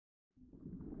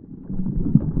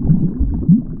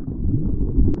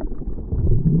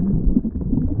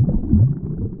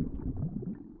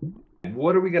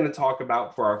what are we going to talk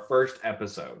about for our first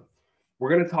episode?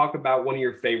 We're going to talk about one of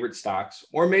your favorite stocks,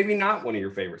 or maybe not one of your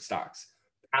favorite stocks,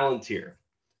 Palantir.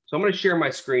 So I'm going to share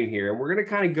my screen here, and we're going to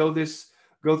kind of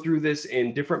go through this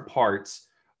in different parts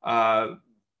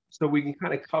so we can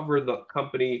kind of cover the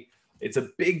company. It's a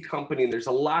big company, and there's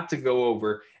a lot to go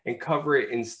over and cover it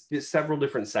in several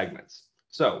different segments.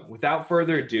 So without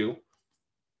further ado,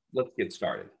 let's get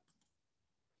started.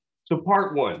 So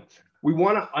part one, we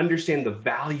want to understand the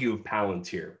value of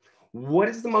Palantir. What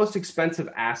is the most expensive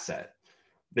asset?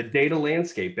 The data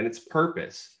landscape and its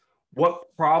purpose.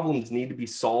 What problems need to be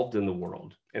solved in the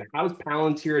world? And how does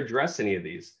Palantir address any of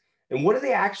these? And what do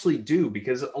they actually do?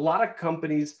 Because a lot of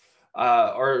companies,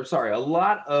 a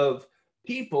lot of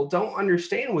people don't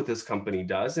understand what this company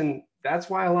does. And that's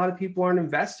why a lot of people aren't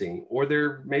investing, or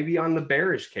they're maybe on the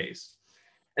bearish case.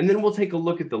 And then we'll take a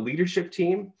look at the leadership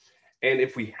team. And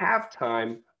if we have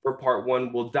time for part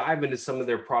one, we'll dive into some of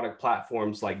their product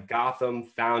platforms like Gotham,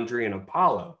 Foundry, and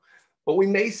Apollo. But we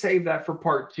may save that for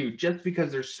part two, just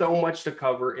because there's so much to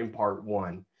cover in part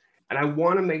one. And I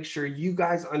want to make sure you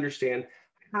guys understand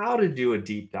how to do a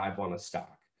deep dive on a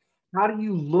stock. How do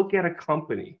you look at a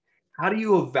company? How do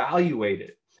you evaluate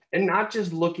it? And not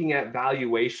just looking at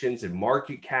valuations and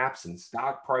market caps and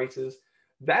stock prices.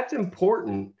 That's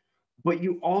important, but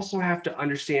you also have to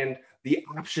understand the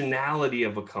optionality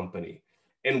of a company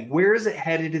and where is it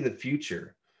headed in the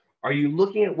future? Are you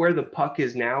looking at where the puck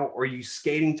is now, or are you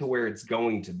skating to where it's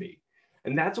going to be?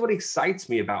 And that's what excites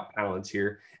me about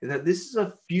Palantir, is that this is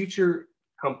a future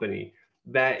company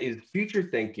that is future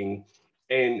thinking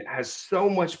and has so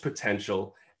much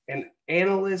potential. And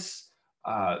analysts,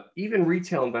 even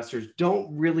retail investors,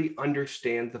 don't really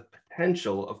understand the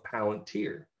potential of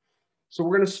Palantir. So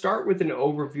we're going to start with an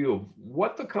overview of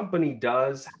what the company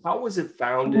does, how was it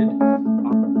founded.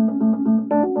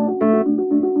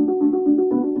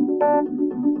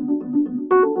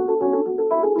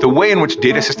 The way in which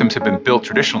data systems have been built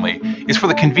traditionally is for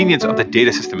the convenience of the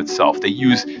data system itself. They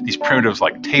use these primitives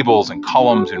like tables and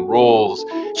columns and rows,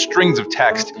 strings of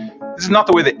text. This is not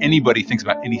the way that anybody thinks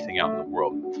about anything out in the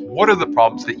world. What are the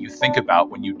problems that you think about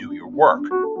when you do your work?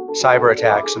 Cyber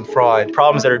attacks and fraud,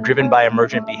 problems that are driven by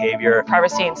emergent behavior.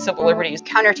 Privacy and civil liberties,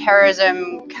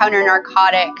 counterterrorism,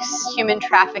 counter-narcotics, human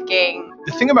trafficking.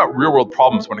 The thing about real-world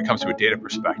problems when it comes to a data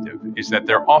perspective is that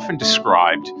they're often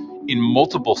described in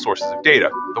multiple sources of data.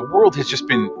 The world has just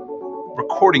been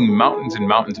recording mountains and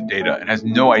mountains of data and has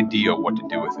no idea what to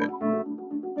do with it.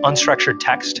 Unstructured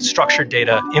text, structured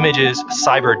data, images,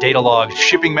 cyber data logs,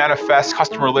 shipping manifests,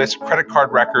 customer lists, credit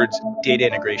card records, data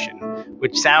integration,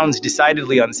 which sounds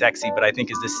decidedly unsexy, but I think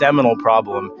is the seminal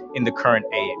problem in the current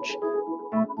age.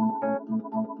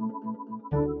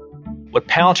 What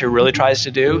Palantir really tries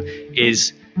to do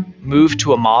is move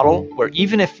to a model where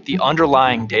even if the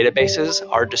underlying databases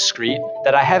are discrete,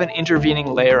 that I have an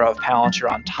intervening layer of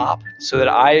Palantir on top so that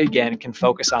I, again, can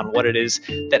focus on what it is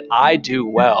that I do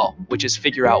well, which is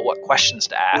figure out what questions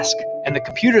to ask. And the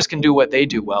computers can do what they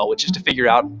do well, which is to figure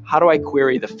out how do I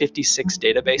query the 56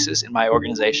 databases in my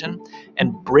organization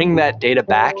and bring that data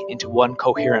back into one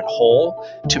coherent whole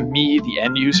to me, the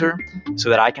end user, so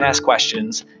that I can ask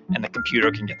questions and the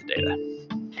computer can get the data.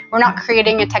 We're not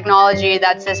creating a technology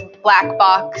that's this black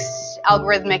box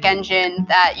algorithmic engine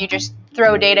that you just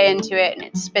throw data into it and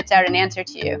it spits out an answer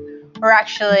to you. We're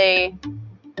actually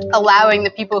allowing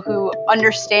the people who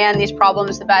understand these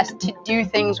problems the best to do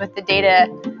things with the data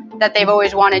that they've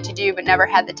always wanted to do but never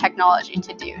had the technology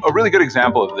to do. A really good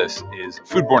example of this is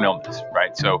foodborne illness,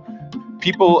 right? So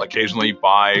people occasionally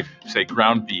buy, say,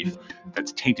 ground beef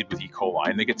that's tainted with E. coli,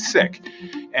 and they get sick.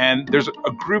 And there's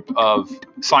a group of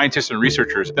scientists and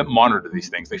researchers that monitor these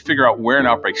things. They figure out where an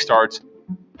outbreak starts,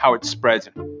 how it spreads,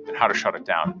 and how to shut it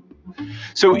down.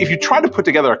 So if you try to put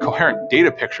together a coherent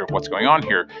data picture of what's going on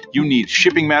here, you need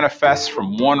shipping manifests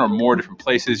from one or more different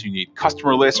places, you need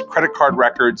customer lists, credit card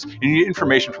records, and you need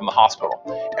information from the hospital.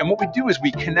 And what we do is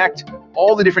we connect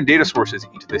all the different data sources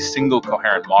into this single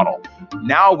coherent model.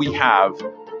 Now we have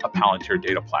a Palantir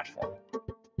data platform.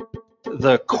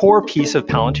 The core piece of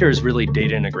Palantir is really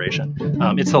data integration.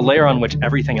 It's the layer on which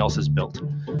everything else is built.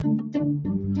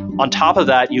 On top of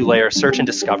that, you layer search and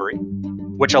discovery,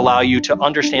 which allow you to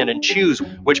understand and choose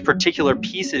which particular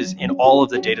pieces in all of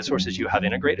the data sources you have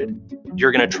integrated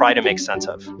you're going to try to make sense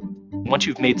of. Once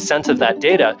you've made sense of that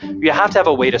data, you have to have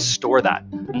a way to store that,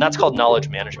 and that's called knowledge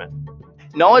management.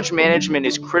 Knowledge management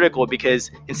is critical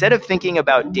because instead of thinking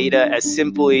about data as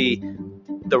simply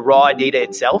the raw data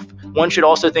itself, one should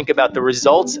also think about the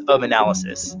results of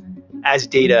analysis as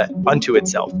data unto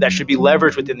itself that should be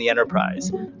leveraged within the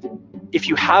enterprise. If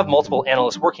you have multiple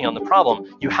analysts working on the problem,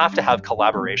 you have to have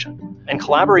collaboration. And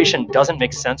collaboration doesn't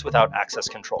make sense without access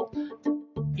control.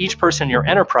 Each person in your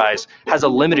enterprise has a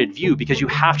limited view because you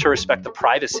have to respect the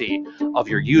privacy of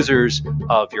your users,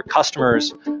 of your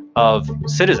customers, of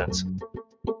citizens.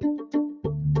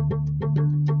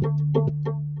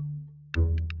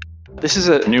 This is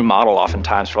a new model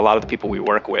oftentimes for a lot of the people we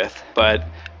work with, but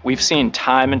we've seen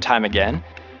time and time again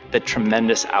that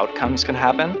tremendous outcomes can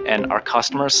happen and our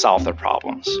customers solve their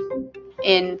problems.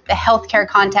 In the healthcare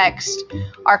context,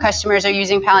 our customers are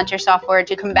using Palantir software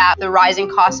to combat the rising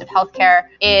costs of healthcare.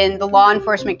 In the law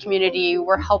enforcement community,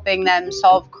 we're helping them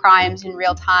solve crimes in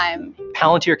real time.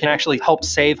 Palantir can actually help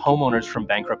save homeowners from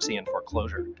bankruptcy and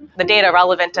foreclosure. The data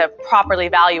relevant to properly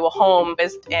value a home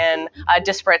is in a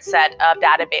disparate set of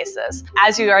databases.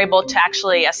 As you are able to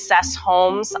actually assess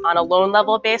homes on a loan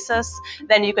level basis,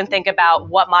 then you can think about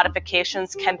what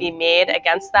modifications can be made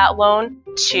against that loan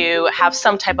to have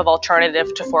some type of alternative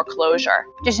to foreclosure.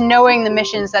 Just knowing the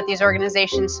missions that these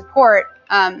organizations support,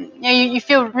 you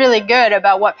feel really good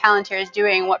about what Palantir is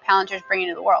doing, what Palantir is bringing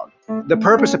to the world. The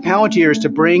purpose of Palantir is to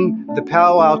bring the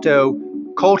Palo Alto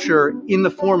culture in the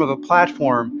form of a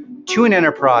platform to an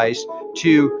enterprise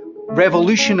to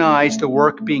revolutionize the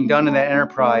work being done in that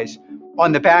enterprise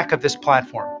on the back of this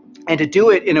platform, and to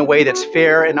do it in a way that's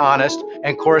fair and honest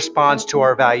and corresponds to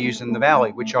our values in the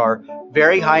Valley, which are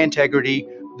very high integrity,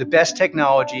 the best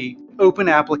technology, open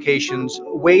applications,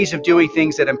 ways of doing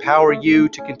things that empower you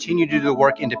to continue to do the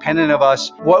work independent of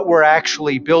us. What we're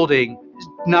actually building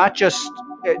not just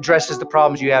addresses the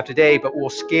problems you have today, but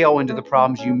will scale into the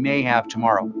problems you may have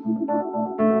tomorrow.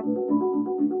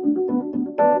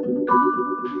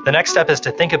 The next step is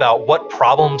to think about what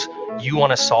problems you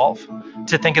want to solve,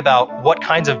 to think about what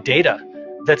kinds of data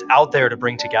that's out there to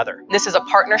bring together. This is a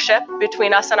partnership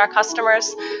between us and our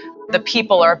customers. The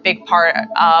people are a big part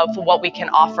of what we can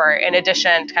offer, in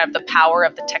addition to kind of the power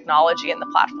of the technology and the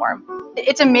platform.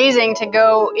 It's amazing to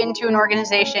go into an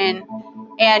organization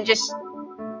and just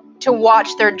to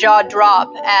watch their jaw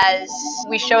drop as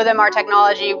we show them our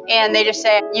technology and they just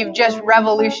say, "You've just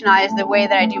revolutionized the way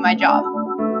that I do my job."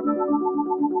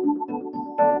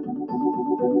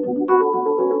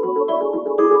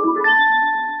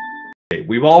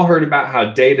 We've all heard about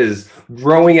how data is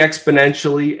growing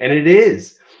exponentially, and it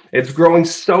is. It's growing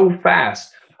so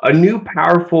fast. A new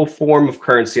powerful form of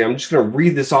currency, I'm just going to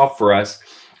read this off for us,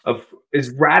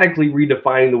 is radically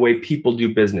redefining the way people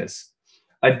do business.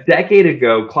 A decade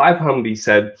ago, Clive Humby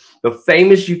said, the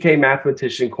famous UK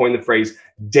mathematician coined the phrase,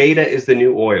 data is the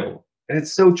new oil. And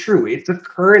it's so true. It's a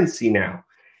currency now.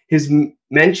 His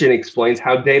mention explains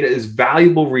how data is a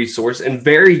valuable resource and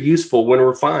very useful when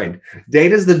refined.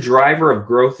 Data is the driver of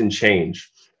growth and change.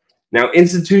 Now,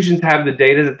 institutions have the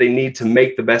data that they need to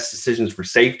make the best decisions for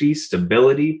safety,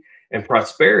 stability, and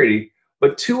prosperity,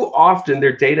 but too often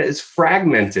their data is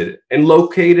fragmented and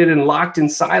located and locked in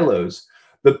silos.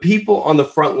 The people on the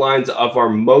front lines of our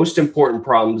most important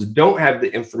problems don't have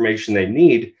the information they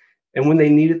need, and when they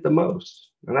need it the most.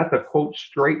 And that's a quote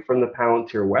straight from the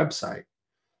Palantir website.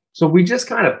 So we just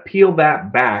kind of peel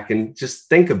that back and just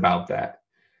think about that.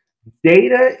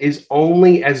 Data is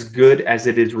only as good as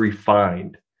it is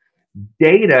refined.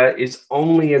 Data is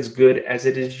only as good as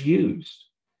it is used.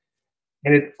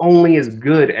 And it's only as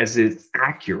good as it's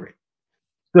accurate.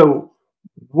 So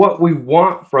what we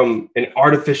want from an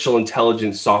artificial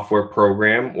intelligence software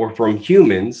program or from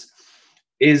humans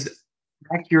is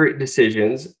accurate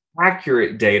decisions,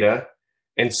 accurate data,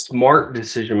 and smart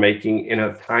decision-making in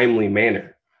a timely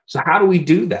manner. So how do we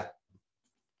do that?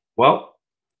 Well,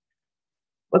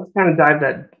 let's kind of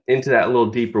dive into that a little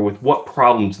deeper with what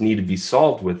problems need to be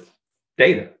solved with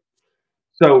data.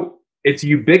 So it's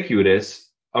ubiquitous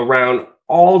around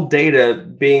all data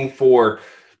being for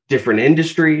different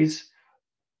industries,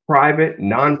 private,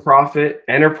 nonprofit,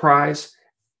 enterprise.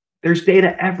 There's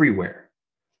data everywhere.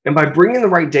 And by bringing the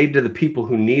right data to the people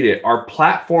who need it, our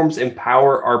platforms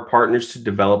empower our partners to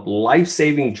develop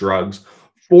life-saving drugs,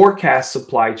 forecast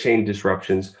supply chain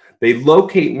disruptions, they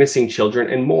locate missing children,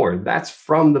 and more. That's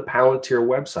from the Palantir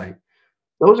website.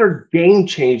 Those are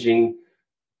game-changing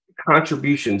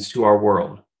contributions to our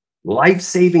world.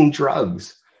 Life-saving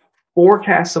drugs,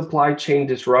 forecast supply chain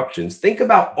disruptions. Think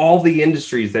about all the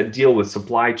industries that deal with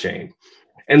supply chain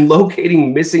and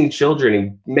locating missing children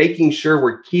and making sure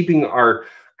we're keeping our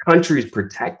countries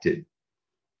protected.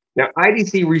 Now,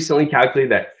 IDC recently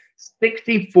calculated that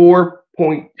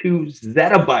 64.2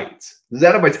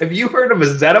 zettabytes. Have you heard of a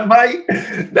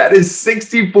zettabyte? That is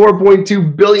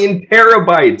 64.2 billion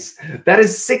terabytes. That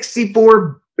is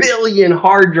 64 billion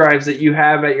hard drives that you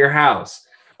have at your house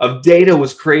of data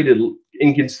was created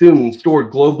and consumed and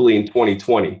stored globally in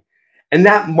 2020. And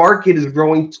that market is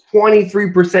growing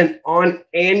 23% on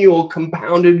annual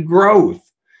compounded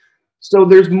growth. So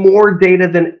there's more data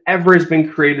than ever has been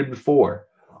created before.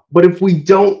 But if we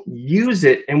don't use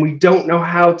it and we don't know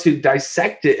how to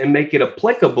dissect it and make it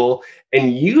applicable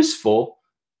and useful,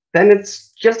 then it's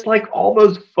just like all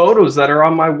those photos that are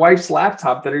on my wife's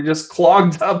laptop that are just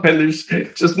clogged up and there's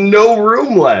just no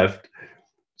room left.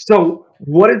 So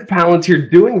what is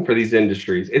Palantir doing for these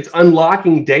industries? It's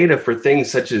unlocking data for things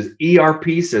such as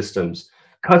ERP systems,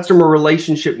 customer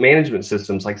relationship management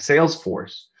systems like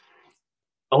Salesforce,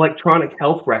 electronic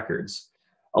health records,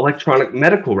 electronic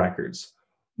medical records,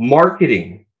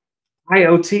 marketing,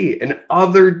 IoT, and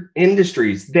other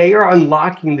industries. They are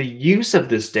unlocking the use of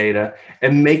this data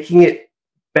and making it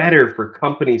better for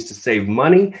companies to save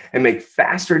money and make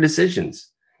faster decisions.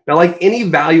 Now, like any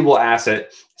valuable asset,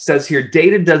 it says here,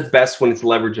 data does best when it's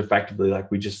leveraged effectively,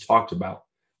 like we just talked about.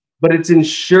 But it's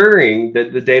ensuring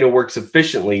that the data works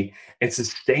efficiently and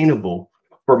sustainable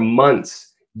for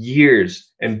months,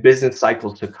 years, and business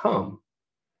cycles to come.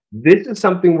 This is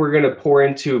something we're going to pour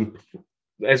into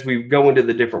as we go into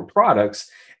the different products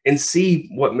and see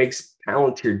what makes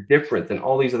Palantir different than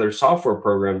all these other software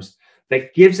programs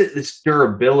that gives it this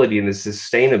durability and this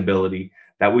sustainability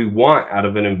that we want out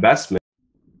of an investment.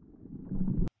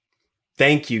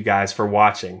 Thank you guys for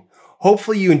watching.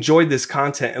 Hopefully you enjoyed this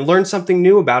content and learned something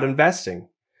new about investing.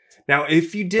 Now,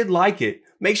 if you did like it,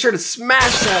 make sure to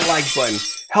smash that like button.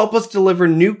 Help us deliver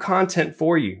new content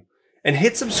for you. And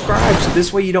hit subscribe so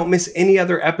this way you don't miss any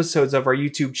other episodes of our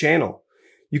YouTube channel.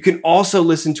 You can also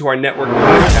listen to our network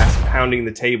podcast, Pounding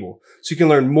the Table, so you can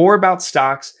learn more about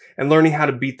stocks and learning how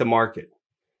to beat the market.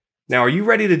 Now, are you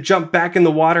ready to jump back in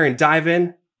the water and dive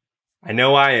in? I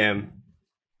know I am.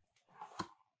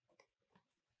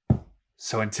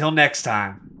 So until next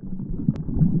time.